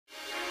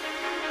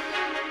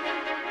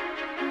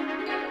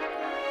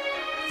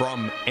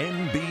From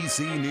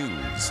NBC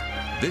News,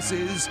 this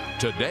is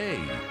Today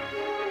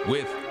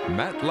with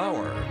Matt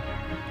Lauer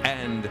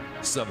and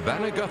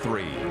Savannah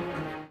Guthrie.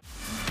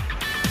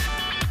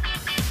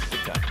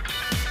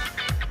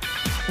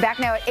 Back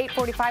now at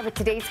 8:45 with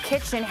Today's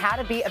Kitchen, how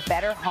to be a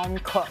better home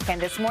cook.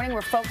 And this morning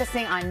we're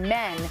focusing on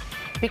men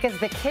because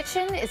the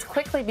kitchen is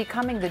quickly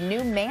becoming the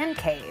new man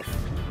cave.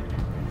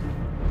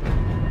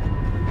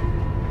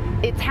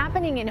 It's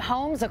happening in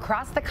homes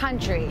across the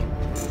country.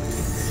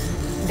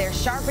 They're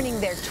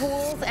sharpening their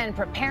tools and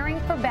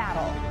preparing for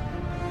battle.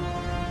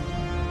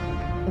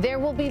 There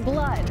will be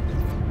blood,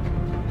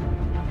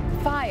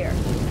 fire,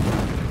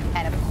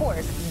 and of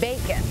course,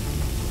 bacon,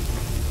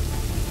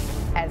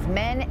 as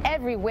men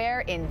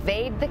everywhere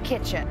invade the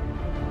kitchen.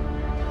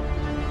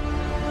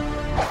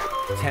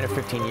 10 or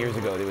 15 years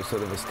ago, there was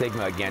sort of a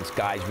stigma against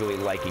guys really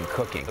liking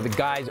cooking. The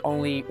guys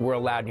only were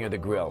allowed near the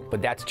grill,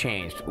 but that's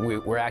changed.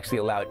 We're actually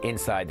allowed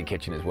inside the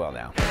kitchen as well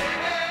now.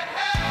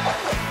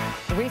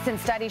 Recent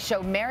studies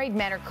show married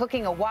men are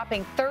cooking a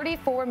whopping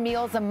 34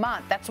 meals a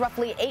month. That's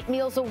roughly 8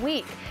 meals a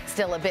week.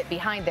 Still a bit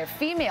behind their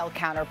female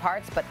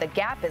counterparts, but the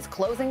gap is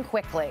closing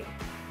quickly.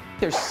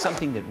 There's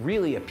something that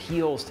really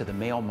appeals to the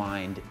male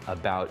mind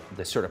about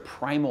the sort of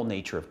primal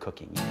nature of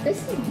cooking.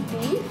 This is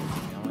beef?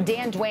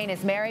 Duane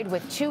is married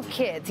with 2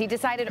 kids. He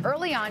decided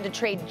early on to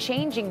trade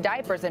changing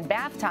diapers and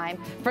bath time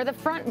for the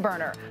front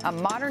burner, a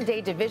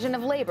modern-day division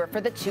of labor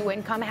for the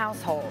 2-income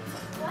household.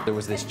 There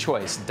was this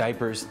choice: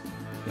 diapers,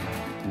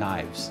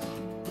 knives,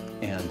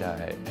 and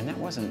that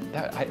wasn't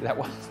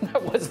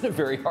a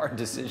very hard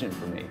decision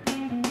for me.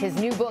 His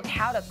new book,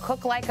 How to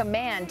Cook Like a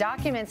Man,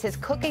 documents his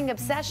cooking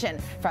obsession,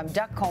 from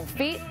duck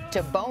confit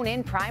to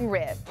bone-in prime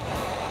rib.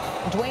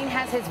 Duane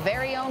has his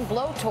very own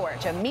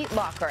blowtorch, a meat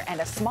locker,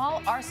 and a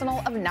small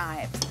arsenal of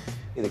knives.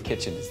 The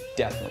kitchen has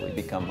definitely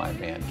become my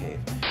man cave.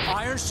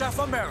 Iron Chef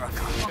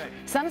America.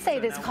 Some say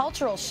this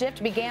cultural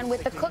shift began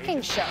with the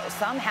cooking show.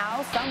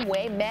 Somehow, some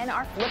way, men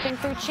are flipping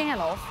through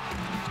channels.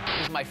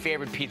 This is my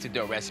favorite pizza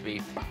dough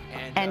recipe.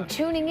 And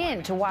tuning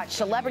in to watch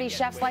celebrity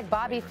chefs like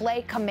Bobby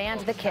Flay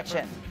command the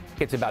kitchen.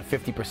 It's about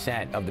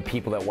 50% of the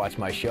people that watch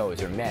my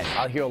shows are men.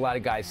 I'll hear a lot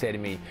of guys say to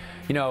me,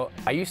 you know,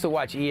 I used to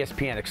watch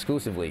ESPN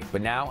exclusively,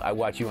 but now I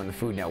watch you on the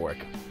Food Network.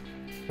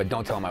 But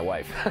don't tell my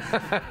wife.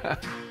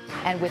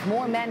 And with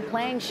more men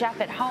playing chef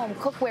at home,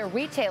 cookware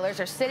retailers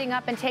are sitting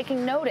up and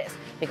taking notice.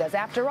 Because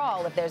after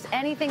all, if there's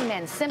anything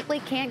men simply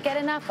can't get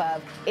enough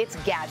of, it's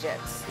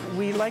gadgets.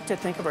 We like to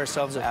think of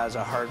ourselves as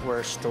a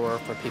hardware store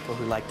for people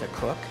who like to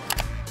cook.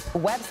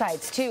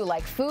 Websites, too,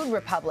 like Food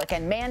Republic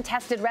and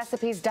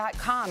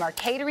ManTestedRecipes.com are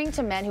catering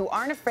to men who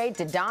aren't afraid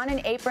to don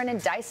an apron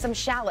and dice some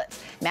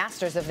shallots,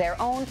 masters of their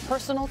own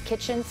personal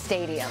kitchen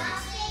stadiums.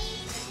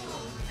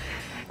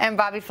 And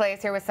Bobby Flay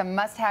is here with some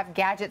must-have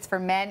gadgets for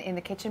men in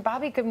the kitchen.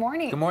 Bobby, good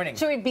morning. Good morning.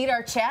 Should we beat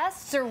our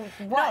chests or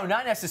what? No,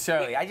 not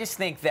necessarily. I just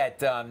think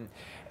that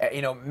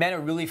you know, men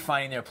are really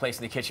finding their place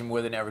in the kitchen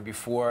more than ever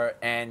before,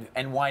 and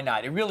why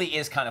not? It really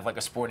is kind of like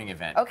a sporting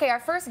event. Okay, our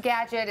first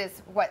gadget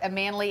is what, a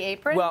manly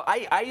apron? Well,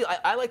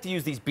 I like to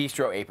use these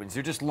bistro aprons.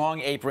 They're just long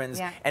aprons,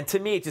 and to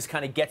me, it just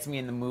kind of gets me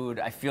in the mood.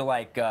 I feel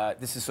like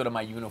this is sort of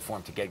my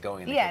uniform to get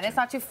going in the kitchen. And it's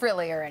not too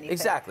frilly or anything.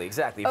 Exactly.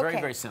 Okay.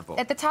 Very, very simple.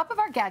 At the top of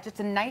our gadget's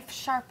a knife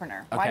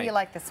sharpener. Why do you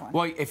like this one?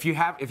 Well, if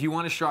you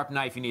want a sharp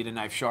knife, you need a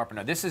knife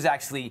sharpener. This is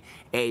actually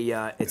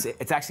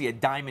it's actually a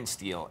diamond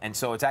steel, and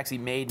so it's actually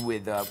made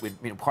with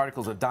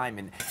particles of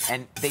diamond.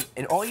 And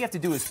all you have to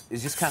do is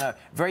just kind of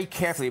very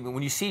carefully. I mean,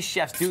 when you see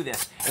chefs do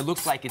this, it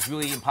looks like it's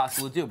really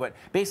impossible to do. But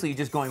basically, you're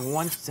just going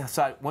one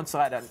side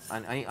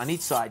on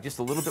each side, just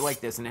a little bit like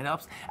this, and it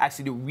helps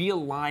actually to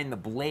realign the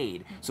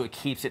blade so it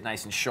keeps it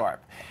nice and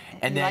sharp.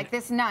 And then, like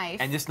this knife.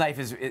 And this knife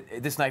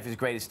is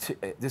great.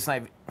 This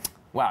knife.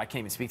 Wow, I can't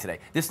even speak today.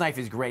 This knife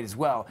is great as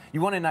well.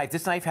 You want a knife.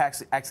 This knife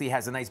actually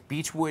has a nice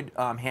beechwood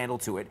handle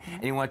to it,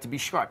 and you want it to be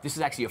sharp. This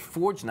is actually a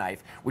forged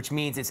knife, which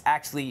means it's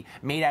actually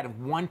made out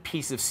of one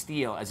piece of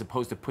steel as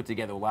opposed to put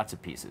together with lots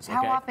of pieces. Okay?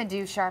 How often do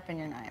you sharpen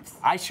your knives?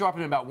 I sharpen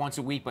them about once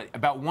a week, but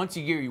about once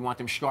a year you want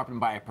them sharpened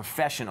by a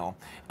professional.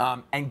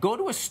 And go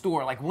to a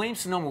store like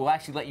Williams-Sonoma will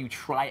actually let you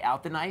try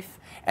out the knife,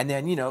 and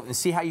then and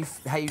see how you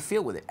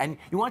feel with it. And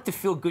you want it to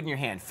feel good in your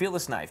hand. Feel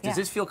this knife. Does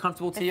this feel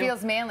comfortable to you? It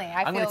feels manly.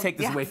 I'm going to take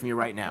this away from you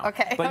right now. Okay.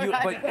 But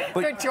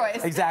good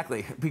choice.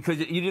 Exactly, because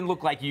you didn't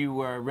look like you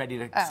were ready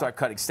to start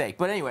cutting steak.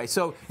 But anyway,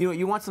 so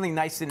you want something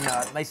nice and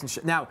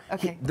now.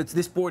 Okay.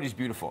 This board is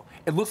beautiful.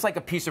 It looks like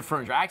a piece of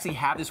furniture. I actually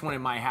have this one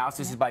in my house.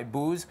 This is by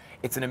Booz.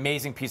 It's an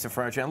amazing piece of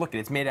furniture. And look at it.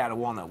 It's made out of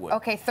walnut wood.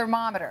 Okay,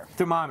 thermometer.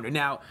 Thermometer.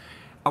 Now,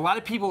 a lot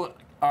of people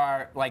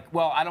are like,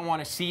 well, I don't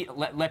want to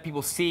let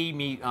people see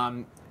me.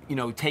 you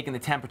know, taking the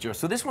temperature.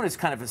 So this one is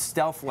kind of a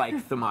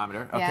stealth-like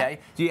thermometer, okay?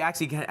 So you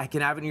actually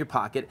can have it in your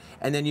pocket,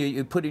 and then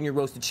you put in your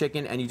roasted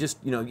chicken, and you just,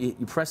 you know,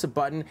 you press a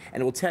button,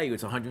 and it will tell you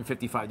it's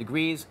 155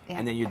 degrees,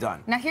 and then you're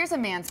done. Now here's a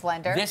man's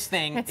blender. This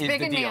thing is big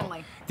the and deal.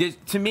 manly.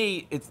 To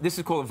me, this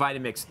is called a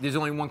Vitamix. There's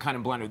only one kind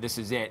of blender. This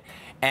is it.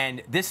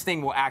 And this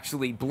thing will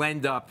actually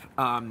blend up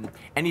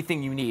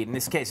anything you need. In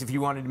this case, if you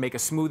wanted to make a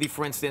smoothie,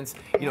 for instance,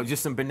 you know,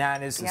 just some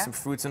bananas and some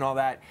fruits and all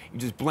that, you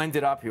just blend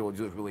it up. Here, we'll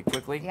do it really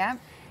quickly. Yeah.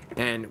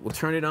 And we'll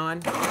turn it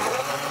on.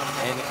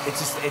 And it's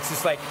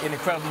just like an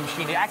incredible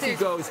machine. It actually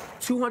goes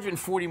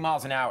 240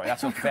 miles an hour.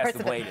 That's how fast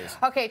the blade is.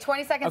 Okay,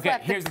 20 seconds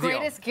left. Here's the the deal.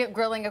 greatest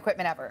grilling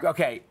equipment ever.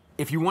 Okay.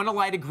 If you want to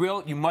light a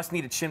grill, you must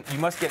need you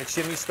must get a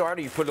chimney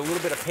starter. You put a little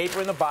bit of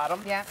paper in the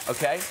bottom. Yeah.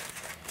 Okay.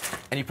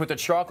 And you put the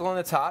charcoal on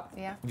the top.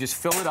 Yeah. You just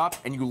fill it up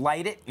and you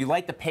light it. You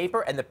light the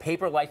paper, and the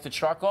paper lights the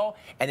charcoal.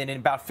 And then in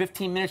about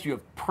 15 minutes, you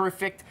have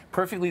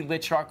perfectly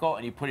lit charcoal,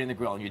 and you put it in the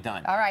grill, and you're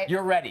done. All right.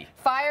 You're ready.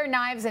 Fire,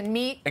 knives, and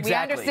meat.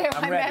 Exactly. We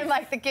understand why men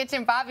like the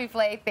kitchen. Bobby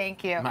Flay,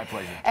 thank you. My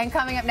pleasure. And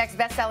coming up next,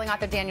 best-selling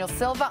author Daniel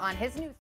Silva on his new